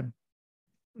last time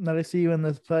that I see you in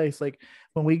this place. Like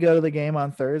when we go to the game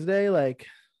on Thursday, like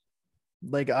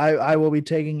I will be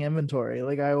taking inventory.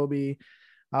 Like I'll be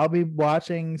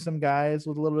watching some guys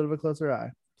with a little bit of a closer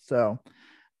eye. So,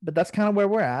 but that's kind of where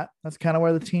we're at. That's kind of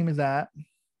where the team is at.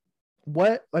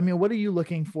 What are you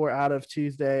looking for out of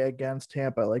Tuesday against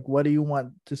Tampa? Like, what do you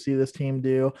want to see this team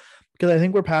do? Because I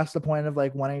think we're past the point of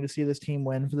like wanting to see this team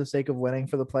win for the sake of winning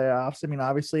for the playoffs. I mean,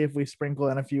 obviously, if we sprinkle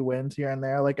in a few wins here and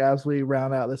there, like as we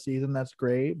round out the season, that's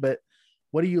great. But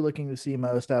what are you looking to see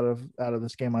most out of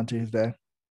this game on Tuesday?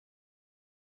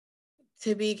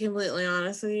 To be completely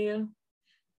honest with you,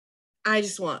 I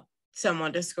just want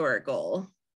someone to score a goal.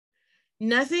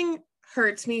 Nothing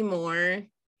hurts me more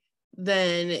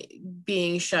than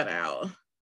being shut out.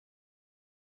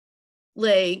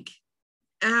 Like,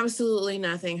 absolutely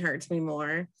nothing hurts me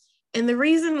more. And the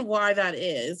reason why that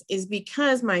is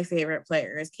because my favorite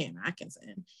player is Cam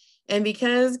Atkinson. And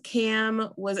because Cam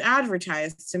was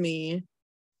advertised to me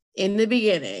in the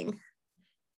beginning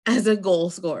as a goal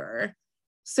scorer.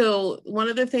 So one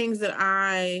of the things that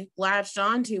I latched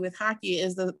onto with hockey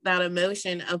is that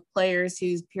emotion of players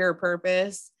whose pure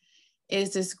purpose is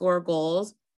to score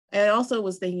goals. I also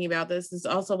was thinking about this is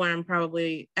also why I'm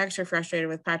probably extra frustrated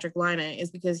with Patrik Laine, is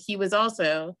because he was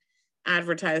also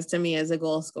advertised to me as a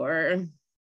goal scorer.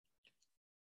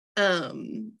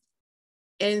 And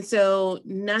so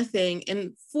nothing,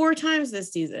 and 4 times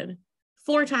this season,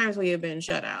 4 times we have been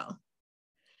shut out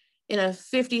in a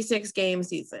 56 game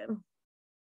season.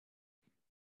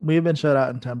 We've been shut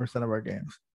out in 10% of our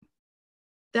games.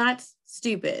 That's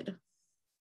stupid.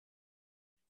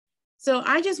 So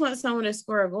I just want someone to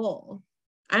score a goal.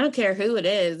 I don't care who it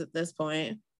is at this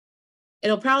point.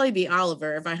 It'll probably be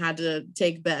Oliver if I had to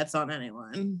take bets on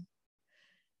anyone.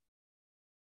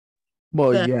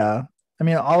 Well, yeah. I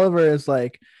mean, Oliver is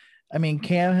like, I mean,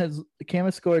 Cam has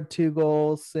scored 2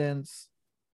 goals since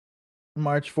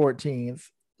March 14th.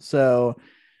 So,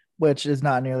 which is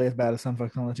not nearly as bad as some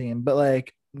folks on the team. But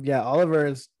like, yeah, Oliver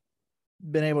has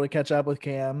been able to catch up with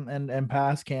Cam and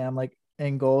pass Cam like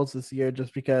in goals this year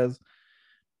just because,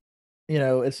 you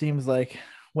know, it seems like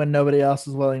when nobody else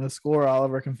is willing to score,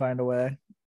 Oliver can find a way.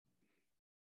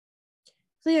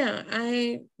 So yeah,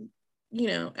 I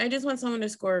just want someone to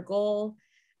score a goal.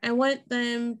 I want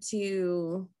them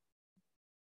to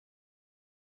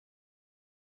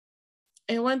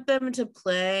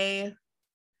play,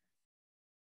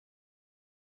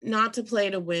 not to play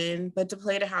to win, but to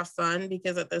play to have fun,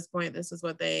 because at this point, this is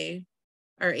what they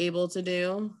are able to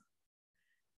do.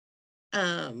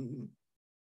 And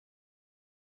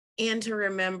to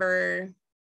remember,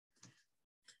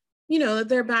 that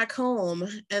they're back home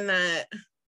and that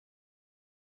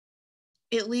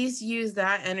at least use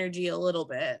that energy a little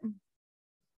bit.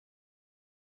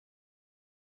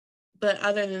 But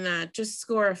other than that, just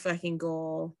score a fucking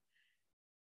goal.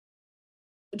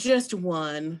 Just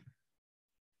one.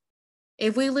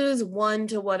 If we lose 1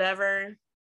 to whatever,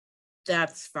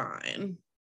 that's fine.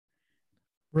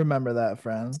 Remember that,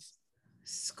 friends.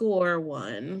 Score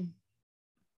 1.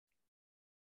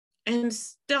 And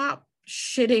stop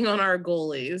shitting on our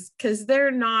goalies, because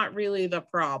they're not really the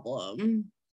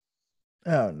problem.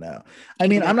 Oh no. I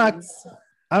mean, I'm not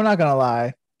gonna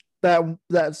lie.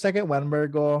 That second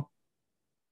Wenberg goal,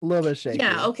 a little bit shaky.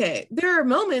 Yeah, okay. There are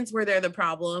moments where they're the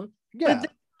problem, yeah, but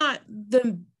they're not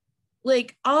the,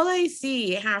 like, all I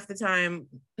see half the time,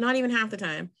 not even half the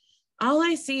time, all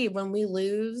I see when we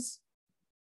lose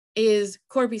is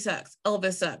Corpy sucks,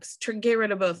 Elvis sucks, get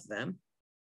rid of both of them.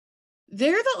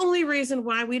 They're the only reason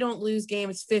why we don't lose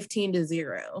games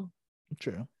 15-0.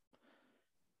 True.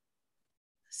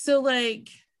 So, like,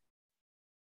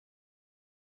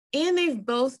 and they've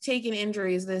both taken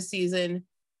injuries this season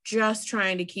just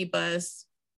trying to keep us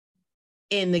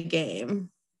in the game.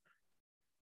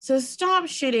 So stop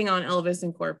shitting on Elvis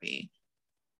and Corpy.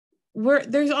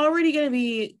 There's already going to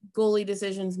be goalie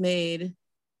decisions made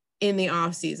in the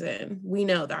off season. We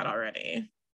know that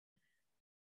already.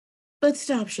 But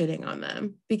stop shitting on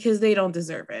them, because they don't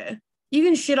deserve it. You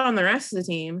can shit on the rest of the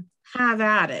team. Have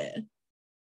at it.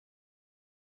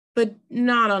 But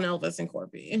not on Elvis and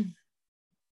Corpy.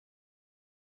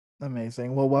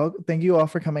 Amazing. Well, thank you all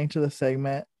for coming to the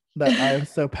segment that I've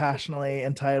so passionately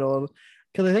entitled,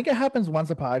 because I think it happens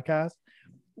once a podcast.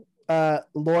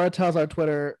 Laura tells our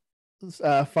Twitter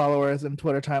followers and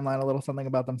Twitter timeline a little something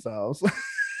about themselves.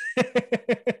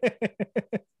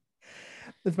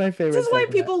 It's my favorite. This is why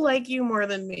segment. people like you more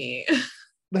than me.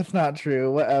 That's not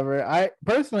true. Whatever. I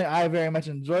very much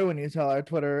enjoy when you tell our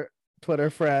Twitter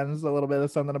friends a little bit of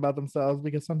something about themselves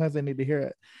because sometimes they need to hear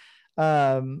it.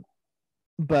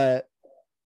 But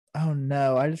oh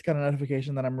no, I just got a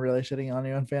notification that I'm really shitting on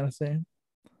you in fantasy.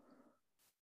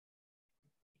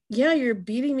 Yeah, you're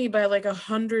beating me by like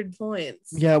 100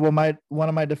 points. Yeah, well, one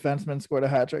of my defensemen scored a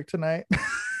hat trick tonight.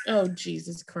 Oh,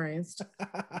 Jesus Christ.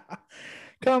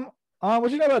 Come on,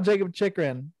 what you know about Jacob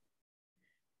Chikrin?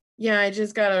 Yeah, I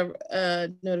just got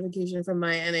a notification from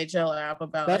my NHL app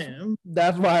about him.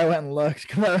 That's why I went and looked,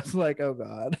 because I was like, oh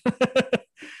God.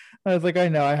 I was like, I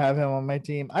know I have him on my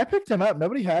team. I picked him up.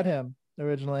 Nobody had him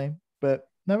originally, but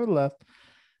nevertheless.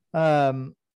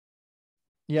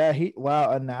 Yeah,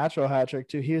 a natural hat trick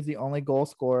too. He was the only goal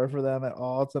scorer for them at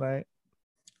all tonight.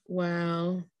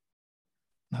 Wow.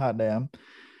 Hot damn.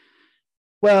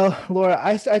 Well, Laura,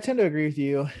 I tend to agree with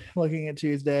you. Looking at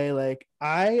Tuesday, like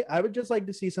I would just like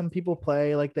to see some people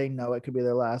play like they know it could be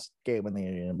their last game in the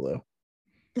Union Blue.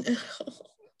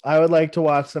 I would like to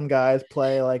watch some guys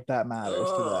play like that matters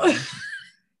to them.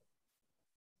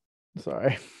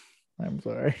 Sorry. I'm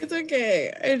sorry. It's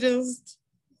okay. I just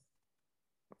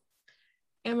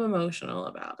am emotional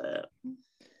about it.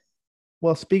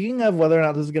 Well, speaking of whether or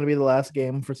not this is going to be the last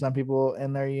game for some people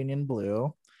in their Union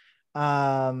Blue,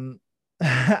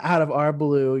 out of our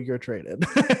blue, you're traded.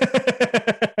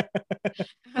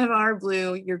 Out of our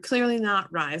blue, you're clearly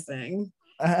not rising.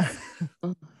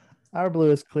 Our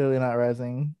blue is clearly not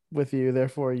rising with you,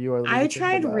 therefore you are. I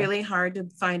tried really hard to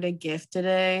find a gift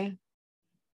today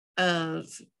of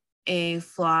a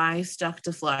fly stuck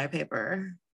to fly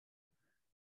paper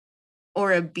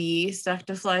or a bee stuck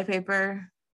to fly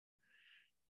paper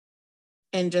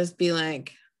and just be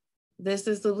like, this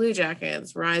is the Blue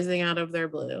Jackets rising out of their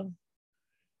blue.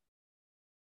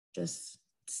 Just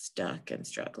stuck and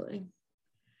struggling.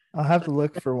 I'll have to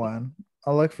look for one.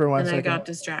 I'll look for one. And I got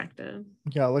distracted.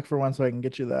 Yeah, I'll look for one so I can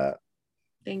get you that.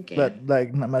 Thank you. That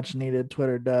like not much needed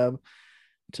Twitter dub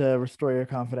to restore your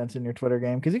confidence in your Twitter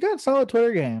game, because you got a solid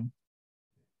Twitter game.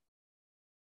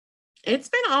 It's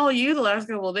been all you the last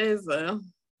couple of days though.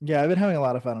 Yeah, I've been having a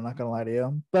lot of fun. I'm not gonna lie to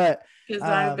you, but because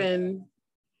I've been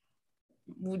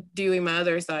doing my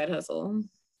other side hustle.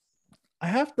 I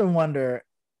have to wonder,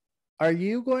 are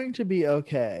you going to be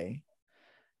okay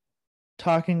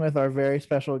talking with our very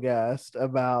special guest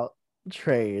about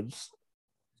trades?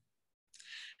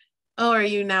 Oh, are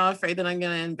you now afraid that I'm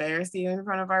going to embarrass you in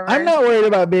front of our I'm not worried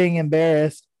about being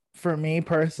embarrassed for me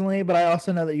personally, but I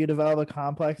also know that you develop a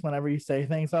complex whenever you say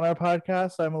things on our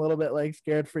podcast. So I'm a little bit like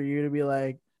scared for you to be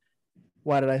like,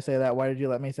 why did I say that? Why did you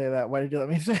let me say that? Why did you let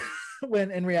me say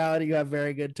when in reality you have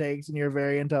very good takes and you're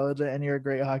very intelligent and you're a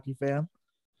great hockey fan?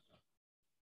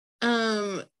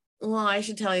 Well, I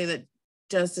should tell you that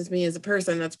just as me as a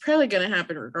person, that's probably going to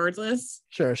happen regardless.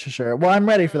 Sure. Well, I'm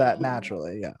ready for that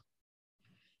naturally. Yeah.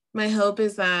 My hope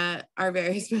is that our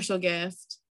very special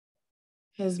guest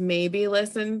has maybe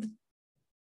listened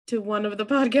to one of the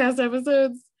podcast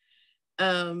episodes,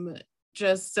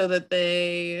 just so that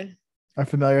they are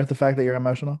familiar with the fact that you're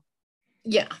emotional.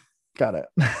 Yeah. Got it.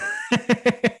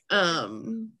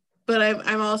 But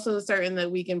I'm also certain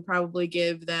that we can probably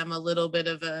give them a little bit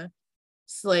of a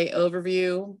slight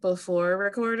overview before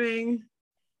recording,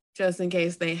 just in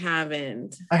case they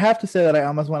haven't. I have to say that I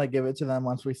almost want to give it to them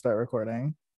once we start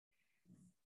recording.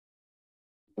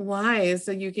 Why?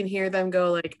 So you can hear them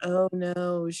go like, oh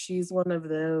no, she's one of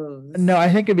those. No, I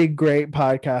think it'd be great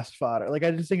podcast fodder. Like,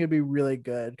 I just think it'd be really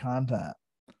good content.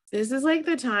 This is like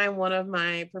the time one of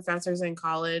my professors in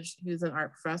college, who's an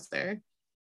art professor,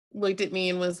 looked at me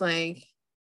and was like,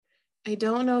 I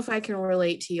don't know if I can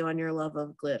relate to you on your love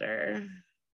of glitter.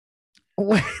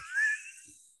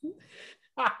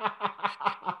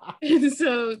 And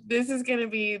so this is going to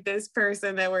be this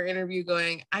person that we're interviewing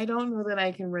going, I don't know that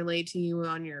I can relate to you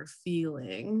on your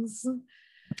feelings.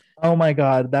 Oh my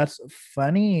God, that's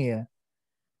funny.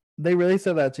 They really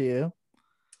said that to you?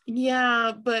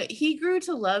 Yeah, but he grew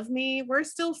to love me. We're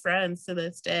still friends to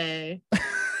this day.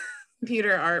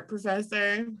 Computer art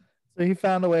professor. So he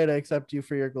found a way to accept you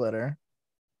for your glitter.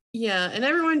 Yeah, and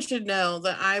everyone should know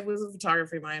that I was a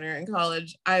photography minor in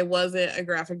college. I wasn't a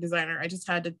graphic designer. I just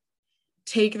had to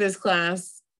take this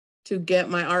class to get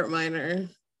my art minor.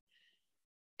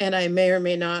 And I may or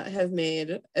may not have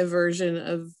made a version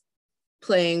of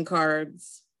playing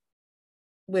cards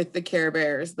with the Care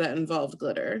Bears that involved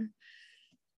glitter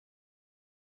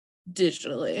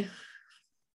digitally.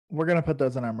 We're going to put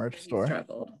those in our merch store.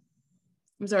 Struggled.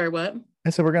 I'm sorry, what? I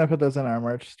said we're gonna put those in our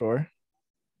merch store.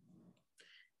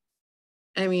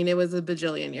 I mean, it was a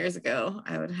bajillion years ago.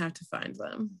 I would have to find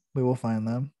them. We will find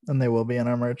them, and they will be in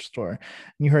our merch store.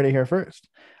 You heard it here first.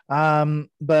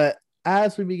 But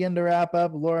as we begin to wrap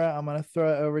up, Laura, I'm gonna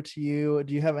throw it over to you.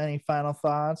 Do you have any final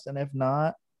thoughts? And if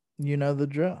not, you know the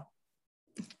drill.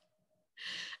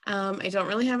 I don't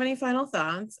really have any final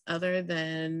thoughts other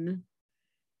than,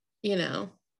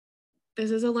 this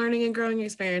is a learning and growing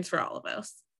experience for all of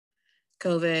us.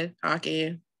 COVID,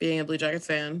 hockey, being a Blue Jackets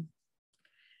fan,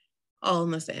 all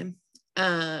in the same.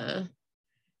 I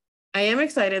am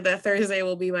excited that Thursday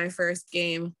will be my first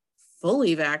game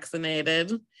fully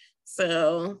vaccinated.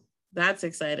 So that's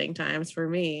exciting times for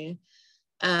me.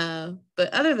 But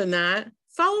other than that,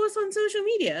 follow us on social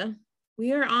media.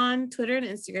 We are on Twitter and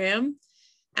Instagram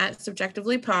at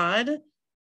SubjectivelyPod,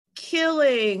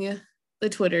 killing the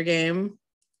Twitter game.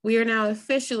 We are now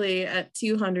officially at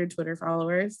 200 Twitter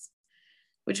followers,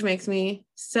 which makes me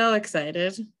so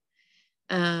excited.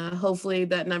 Hopefully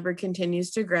that number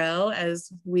continues to grow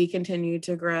as we continue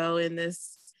to grow in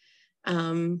this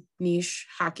niche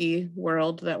hockey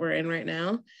world that we're in right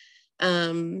now.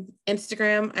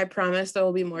 Instagram, I promise there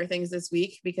will be more things this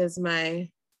week because my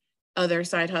other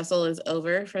side hustle is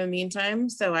over for the meantime.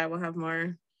 So I will have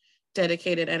more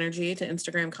dedicated energy to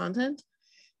Instagram content.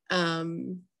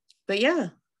 But yeah,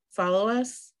 follow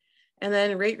us and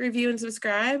then rate, review, and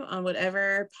subscribe on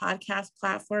whatever podcast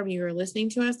platform you are listening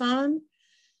to us on.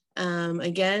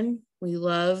 Again, we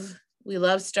love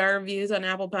star reviews on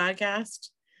Apple Podcasts.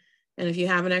 And if you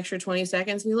have an extra 20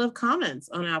 seconds, we love comments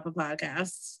on Apple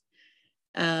Podcasts.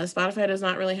 Spotify does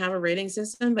not really have a rating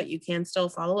system, but you can still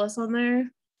follow us on there.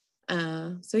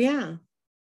 So yeah,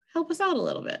 help us out a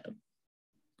little bit.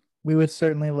 We would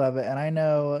certainly love it. And I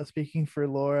know, speaking for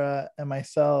Laura and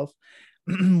myself,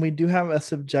 we do have a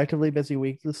subjectively busy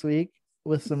week this week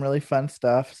with some really fun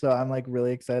stuff. So I'm like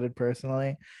really excited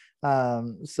personally.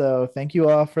 So thank you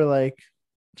all for like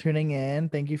tuning in.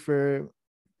 Thank you for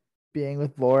being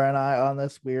with Laura and I on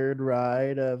this weird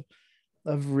ride of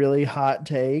really hot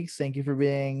takes. Thank you for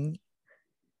being,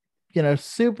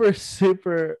 super,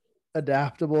 super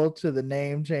adaptable to the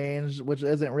name change, which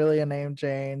isn't really a name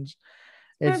change.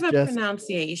 It's just a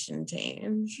pronunciation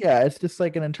change. Yeah, it's just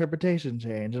like an interpretation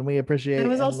change, and we appreciate. It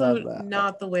was also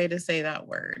not the way to say that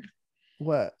word.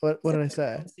 What did I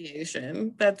say?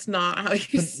 Pronunciation. That's not how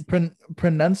you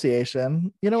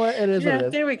pronunciation. You know what? It is. Yeah, what it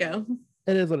is. There we go.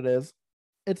 It is what it is.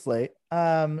 It's late.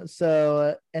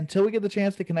 So until we get the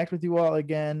chance to connect with you all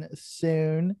again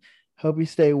soon, hope you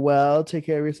stay well. Take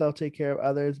care of yourself. Take care of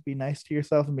others. Be nice to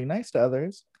yourself and be nice to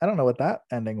others. I don't know what that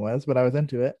ending was, but I was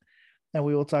into it. And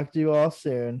we will talk to you all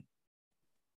soon.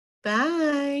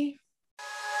 Bye.